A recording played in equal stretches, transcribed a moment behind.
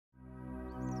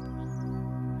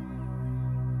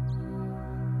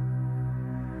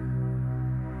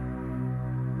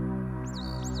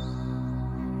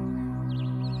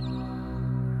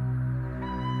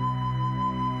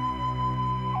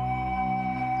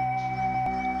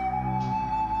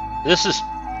This is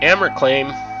AMRA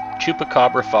claim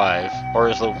Chupacabra 5, or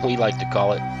as we like to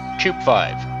call it, Chup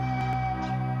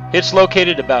 5. It's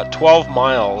located about 12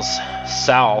 miles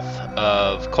south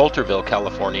of Coulterville,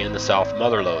 California, in the South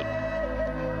Motherlode.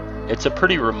 It's a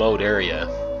pretty remote area.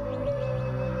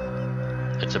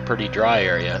 It's a pretty dry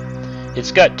area.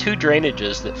 It's got two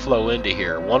drainages that flow into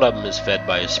here. One of them is fed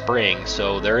by a spring,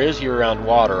 so there is year-round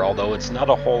water, although it's not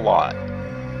a whole lot.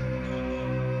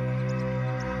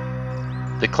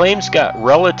 The claim's got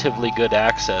relatively good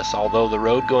access, although the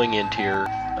road going into here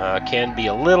can be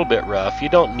a little bit rough. You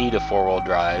don't need a four-wheel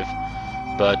drive,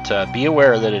 but be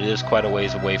aware that it is quite a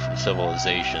ways away from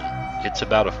civilization. It's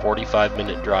about a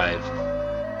 45-minute drive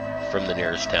from the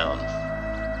nearest town.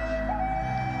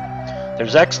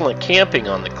 There's excellent camping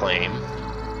on the claim.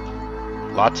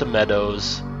 Lots of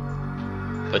meadows,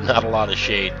 but not a lot of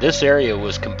shade. This area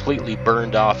was completely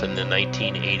burned off in the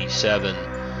 1987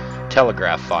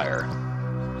 telegraph fire.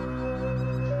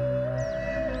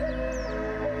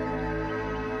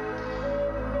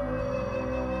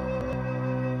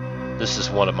 This is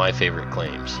one of my favorite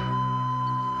claims.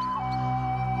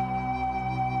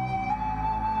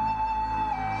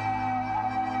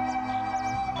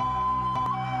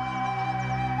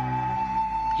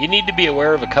 You need to be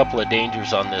aware of a couple of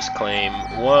dangers on this claim.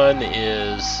 One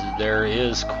is there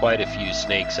is quite a few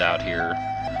snakes out here.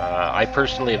 I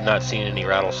personally have not seen any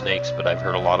rattlesnakes, but I've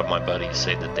heard a lot of my buddies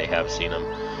say that they have seen them.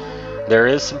 There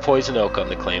is some poison oak on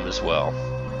the claim as well.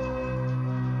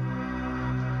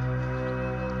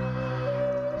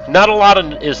 Not a lot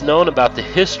is known about the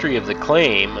history of the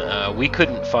claim. We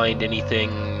couldn't find anything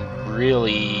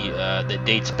really that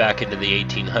dates back into the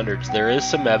 1800s. There is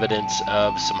some evidence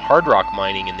of some hard rock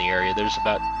mining in the area. There's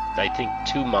about, I think,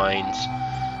 2 mines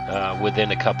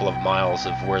within a couple of miles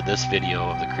of where this video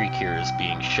of the creek here is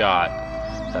being shot.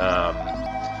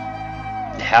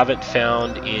 Haven't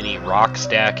found any rock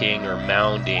stacking or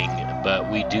mounding, but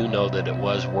we do know that it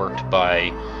was worked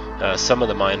by some of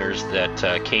the miners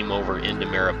that came over into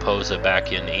Mariposa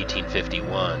back in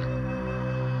 1851.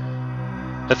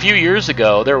 A few years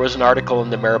ago, there was an article in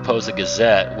the Mariposa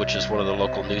Gazette, which is one of the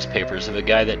local newspapers, of a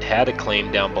guy that had a claim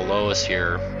down below us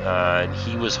here, and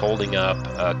he was holding up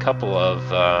a couple of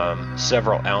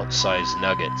several ounce-sized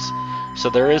nuggets. So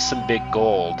there is some big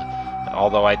gold,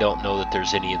 although I don't know that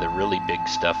there's any of the really big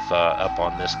stuff up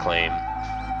on this claim.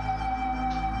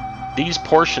 These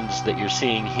portions that you're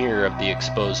seeing here of the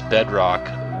exposed bedrock,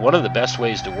 one of the best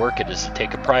ways to work it is to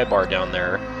take a pry bar down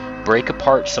there, break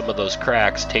apart some of those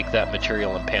cracks, take that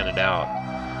material and pan it out.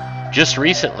 Just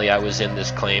recently I was in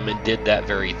this claim and did that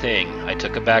very thing. I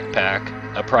took a backpack,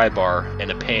 a pry bar,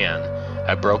 and a pan.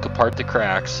 I broke apart the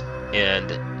cracks,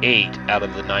 and 8 out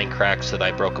of the 9 cracks that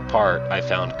I broke apart I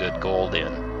found good gold in.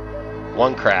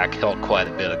 One crack held quite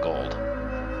a bit of gold.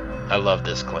 I love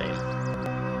this claim.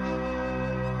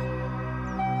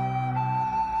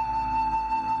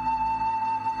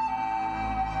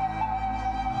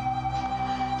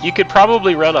 You could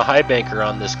probably run a high banker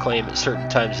on this claim at certain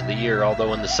times of the year,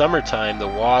 although in the summertime the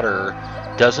water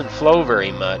doesn't flow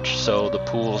very much, so the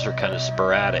pools are kind of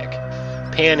sporadic.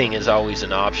 Panning is always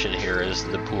an option here, as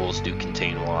the pools do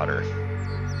contain water.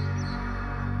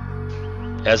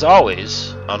 As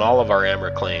always, on all of our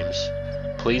AMRA claims,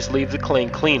 please leave the claim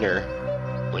cleaner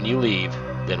when you leave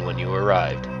than when you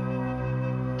arrived.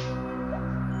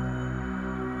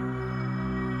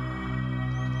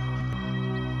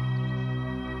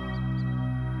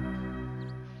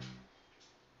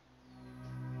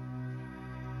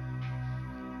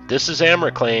 This is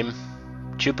AMRA claim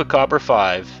Chupacabra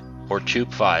 5, or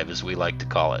Chup 5 as we like to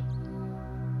call it.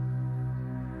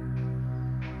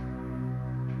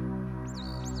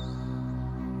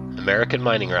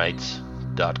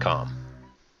 AmericanMiningRights.com